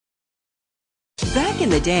Back in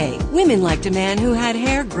the day, women liked a man who had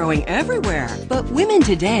hair growing everywhere. But women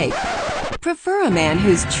today prefer a man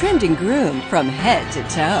who's trimmed and groomed from head to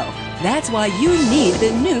toe. That's why you need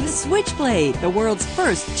the new Switchblade, the world's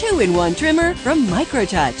first 2-in-1 trimmer from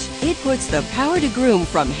Microtouch. It puts the power to groom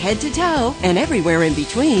from head to toe and everywhere in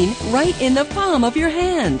between right in the palm of your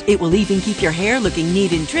hand. It will even keep your hair looking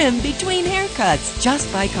neat and trim between haircuts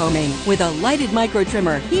just by combing. With a lighted micro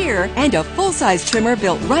trimmer here and a full-size trimmer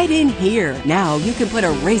built right in here. Now you can put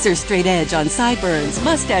a razor-straight edge on sideburns,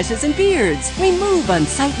 mustaches, and beards. Remove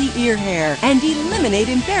unsightly ear hair and eliminate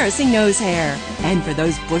embarrassing nose hair. And for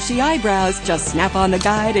those bushy eyebrows, just snap on the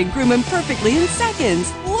guide and groom them perfectly in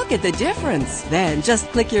seconds. Look at the difference. Then just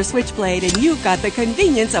click your Switchblade and you've got the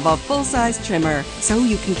convenience of a full-size trimmer. So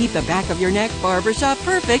you can keep the back of your neck barbershop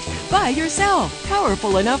perfect by yourself.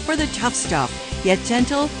 Powerful enough for the tough stuff, yet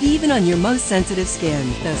gentle even on your most sensitive skin.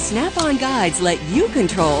 The snap-on guides let you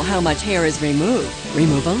control how much hair is removed.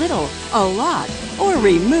 Remove a little, a lot, or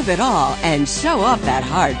remove it all and show off that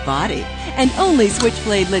hard body. And only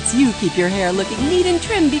Switchblade lets you keep your hair looking neat and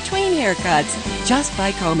trim between haircuts just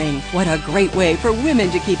by combing. What a great way for women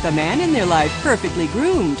to keep the man in their life perfectly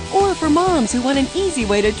groomed, or for moms who want an easy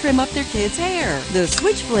way to trim up their kids' hair. The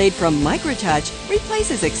Switchblade from Microtouch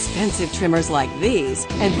replaces expensive trimmers like these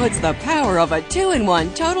and puts the power of a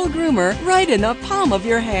 2-in-1 total groomer right in the palm of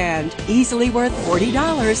your hand. Easily worth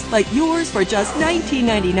 $40, like yours for just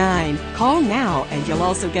 $19.99. Call now and you'll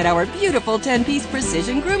also get our beautiful 10-piece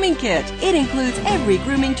precision grooming kit. It includes every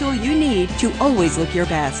grooming tool you need to always look your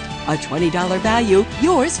best. A $20 value,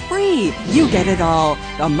 yours free. You get it all.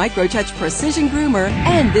 The Microtouch Precision Groomer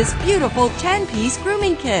and this beautiful 10-piece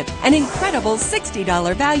grooming kit. An incredible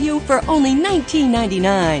 $60 value for only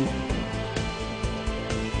 $19.99.